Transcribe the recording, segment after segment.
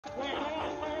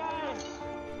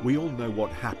We all know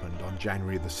what happened on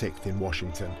January the 6th in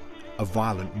Washington. A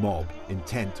violent mob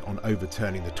intent on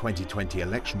overturning the 2020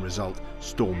 election result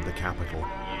stormed the Capitol.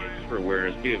 Just for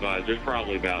awareness, be advised, there's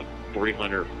probably about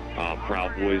 300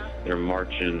 Proud Boys that are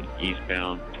marching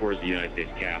eastbound towards the United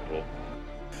States Capitol.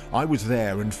 I was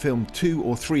there and filmed 200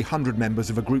 or 300 members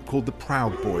of a group called the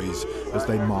Proud Boys as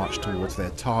they marched towards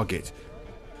their target.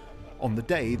 On the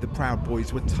day, the Proud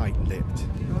Boys were tight-lipped.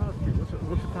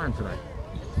 What's the plan today?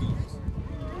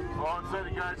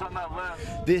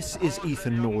 This is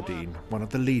Ethan Nordine, one of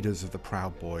the leaders of the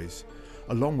Proud Boys.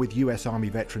 Along with US Army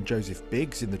veteran Joseph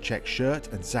Biggs in the check shirt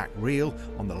and Zach Reel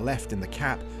on the left in the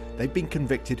cap, they've been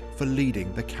convicted for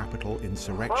leading the Capitol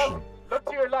insurrection. Look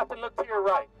to your left and look to your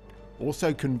right.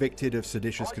 Also convicted of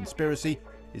seditious conspiracy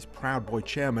is Proud Boy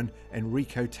chairman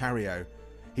Enrico Tarrio.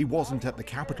 He wasn't at the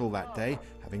Capitol that day,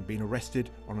 having been arrested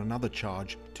on another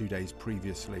charge 2 days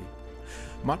previously.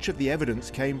 Much of the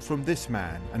evidence came from this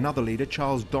man, another leader,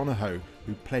 Charles Donahoe,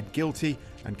 who pled guilty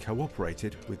and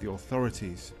cooperated with the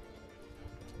authorities.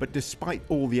 But despite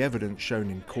all the evidence shown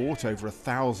in court, over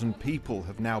 1,000 people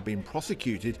have now been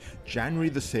prosecuted. January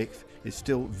the 6th is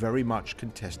still very much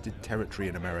contested territory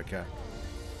in America.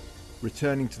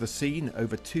 Returning to the scene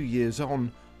over 2 years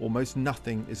on, almost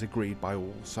nothing is agreed by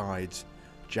all sides.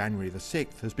 January the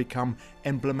 6th has become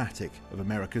emblematic of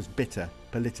America's bitter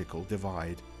political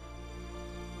divide.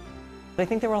 I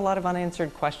think there were a lot of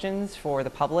unanswered questions for the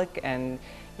public, and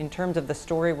in terms of the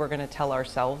story we're going to tell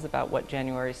ourselves about what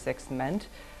January 6th meant,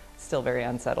 still very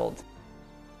unsettled.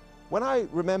 When I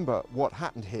remember what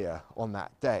happened here on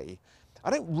that day,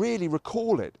 I don't really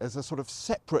recall it as a sort of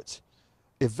separate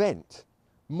event,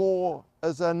 more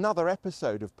as another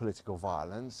episode of political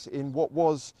violence in what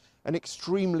was an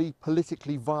extremely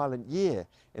politically violent year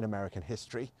in American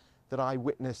history that I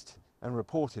witnessed and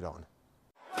reported on.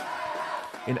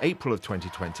 In April of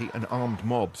 2020, an armed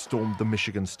mob stormed the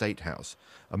Michigan State House,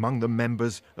 among them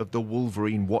members of the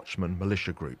Wolverine Watchman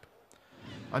militia group.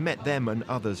 I met them and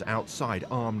others outside,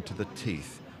 armed to the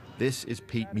teeth. This is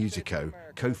Pete Musico,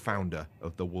 co-founder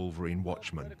of the Wolverine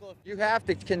Watchman. You have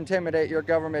to intimidate your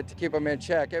government to keep them in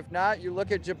check. If not, you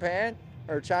look at Japan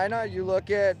or China, you look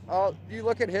at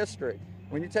history.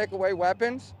 When you take away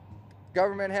weapons,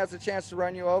 government has a chance to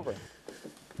run you over.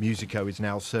 Musico is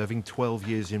now serving 12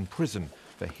 years in prison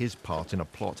for his part in a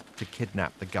plot to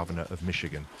kidnap the governor of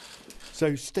Michigan.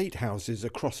 So state houses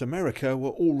across America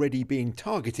were already being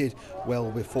targeted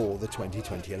well before the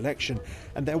 2020 election,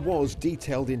 and there was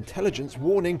detailed intelligence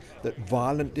warning that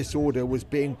violent disorder was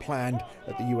being planned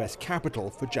at the US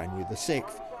Capitol for January the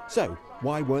 6th. So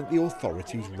why weren't the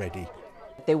authorities ready?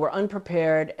 They were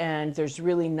unprepared, and there's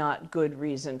really not good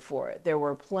reason for it. There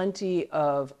were plenty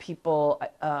of people,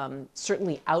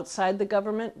 certainly outside the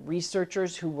government,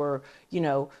 researchers who were,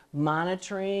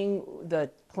 monitoring the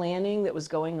planning that was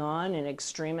going on in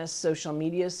extremist social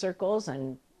media circles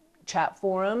and chat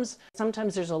forums.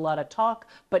 Sometimes there's a lot of talk,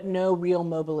 but no real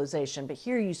mobilization. But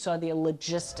here you saw the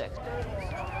logistics.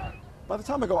 By the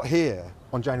time I got here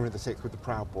on January the 6th with the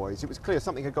Proud Boys, it was clear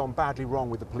something had gone badly wrong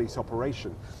with the police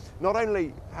operation. Not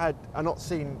only had I not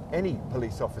seen any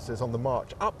police officers on the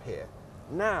march up here,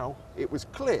 now it was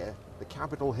clear the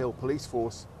Capitol Hill police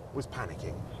force was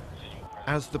panicking.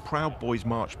 As the Proud Boys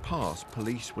marched past,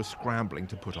 police were scrambling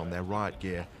to put on their riot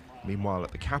gear. Meanwhile,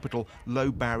 at the Capitol,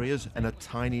 low barriers and a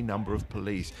tiny number of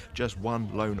police, just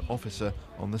one lone officer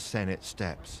on the Senate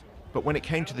steps. But when it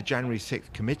came to the January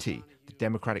 6th committee, the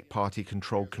Democratic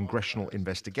Party-controlled congressional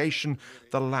investigation,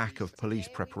 the lack of police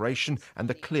preparation and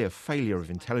the clear failure of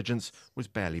intelligence was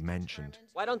barely mentioned.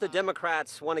 Why don't the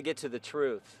Democrats want to get to the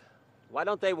truth? Why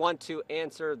don't they want to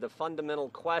answer the fundamental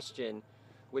question,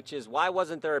 which is why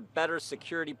wasn't there a better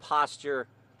security posture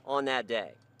on that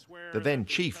day? The then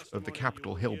chief of the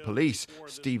Capitol Hill Police,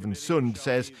 Stephen Sund,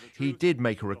 says he did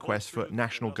make a request for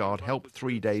National Guard help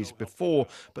 3 days before,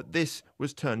 but this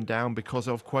was turned down because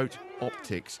of, quote,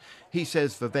 optics. He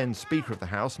says the then Speaker of the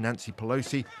House, Nancy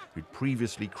Pelosi, who'd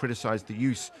previously criticized the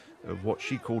use of what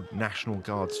she called National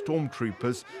Guard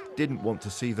stormtroopers, didn't want to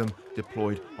see them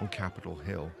deployed on Capitol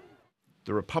Hill.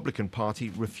 The Republican Party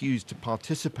refused to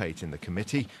participate in the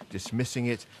committee, dismissing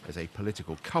it as a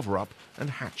political cover-up and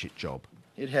hatchet job.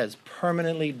 It has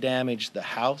permanently damaged the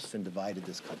House and divided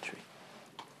this country.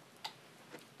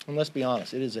 And let's be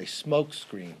honest, it is a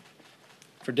smokescreen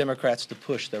for Democrats to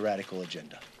push their radical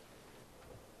agenda.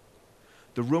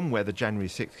 The room where the January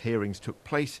 6th hearings took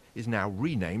place is now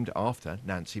renamed after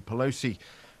Nancy Pelosi.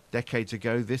 Decades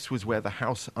ago, this was where the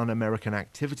House Un-American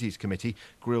Activities Committee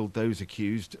grilled those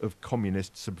accused of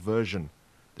communist subversion.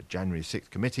 The January 6th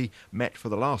committee met for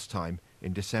the last time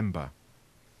in December.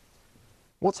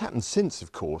 What's happened since,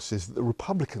 of course, is that the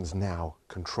Republicans now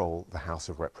control the House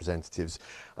of Representatives,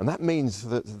 and that means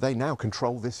that they now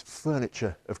control this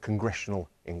furniture of congressional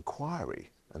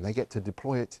inquiry, and they get to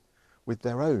deploy it with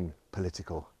their own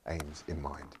political aims in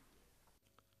mind.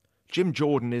 Jim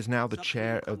Jordan is now the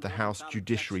chair of the House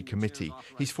Judiciary Committee.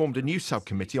 He's formed a new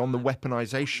subcommittee on the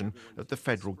weaponization of the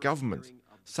federal government.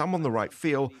 Some on the right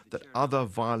feel that other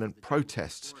violent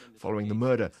protests following the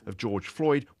murder of George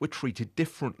Floyd were treated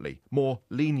differently, more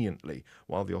leniently,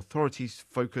 while the authorities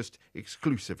focused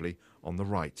exclusively on the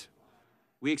right.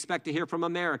 We expect to hear from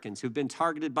Americans who've been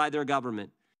targeted by their government.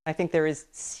 I think there is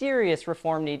serious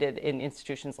reform needed in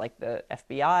institutions like the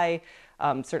FBI,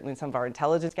 certainly in some of our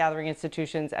intelligence gathering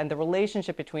institutions, and the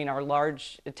relationship between our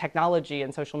large technology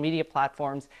and social media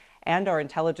platforms and our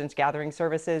intelligence gathering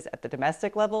services at the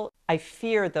domestic level. I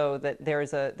fear, though, that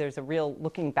there's a real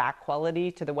looking back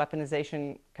quality to the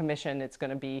Weaponization Commission. It's going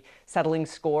to be settling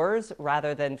scores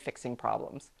rather than fixing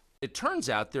problems. It turns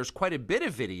out there's quite a bit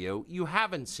of video you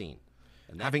haven't seen.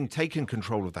 Having taken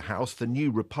control of the House, the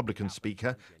new Republican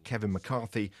Speaker, Kevin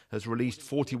McCarthy, has released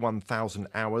 41,000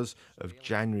 hours of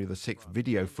January the 6th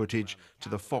video footage to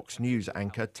the Fox News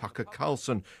anchor Tucker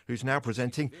Carlson, who's now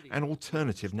presenting an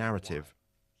alternative narrative.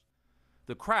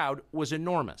 The crowd was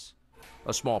enormous.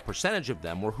 A small percentage of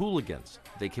them were hooligans.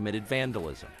 They committed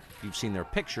vandalism. You've seen their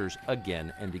pictures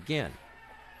again and again.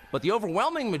 But the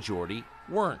overwhelming majority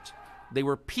weren't. They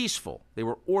were peaceful, they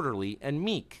were orderly and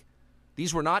meek.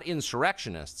 These were not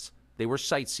insurrectionists, they were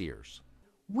sightseers.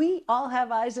 We all have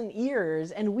eyes and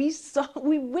ears, and we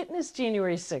witnessed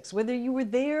January 6th, whether you were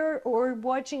there or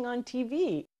watching on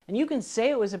TV. And you can say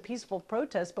it was a peaceful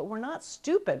protest, but we're not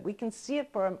stupid. We can see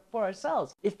it for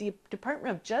ourselves. If the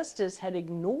Department of Justice had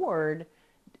ignored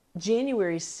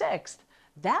January 6th,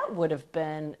 that would have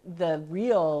been the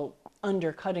real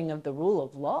undercutting of the rule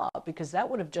of law, because that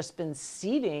would have just been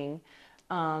ceding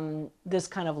this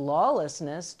kind of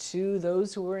lawlessness to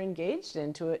those who were engaged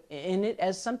in it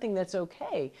as something that's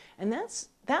okay. And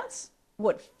that's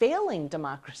what failing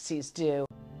democracies do.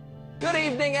 Good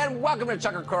evening and welcome to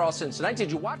Tucker Carlson Tonight.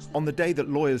 Did you watch? On the day that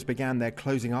lawyers began their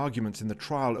closing arguments in the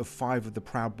trial of 5 of the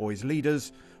Proud Boys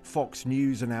leaders, Fox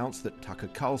News announced that Tucker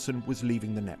Carlson was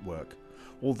leaving the network.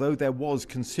 Although there was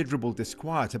considerable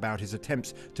disquiet about his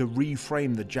attempts to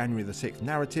reframe the January the 6th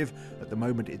narrative, at the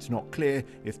moment it's not clear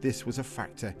if this was a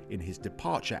factor in his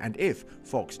departure and if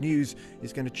Fox News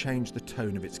is going to change the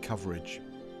tone of its coverage.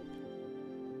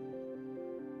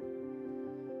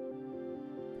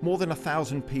 More than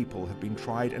 1,000 people have been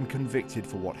tried and convicted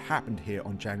for what happened here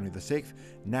on January the 6th,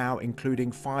 now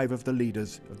including 5 of the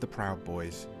leaders of the Proud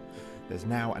Boys. There's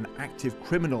now an active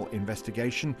criminal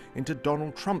investigation into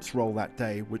Donald Trump's role that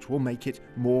day, which will make it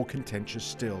more contentious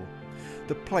still.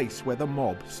 The place where the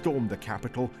mob stormed the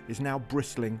Capitol is now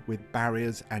bristling with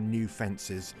barriers and new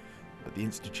fences, but the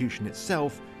institution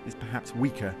itself is perhaps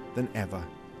weaker than ever.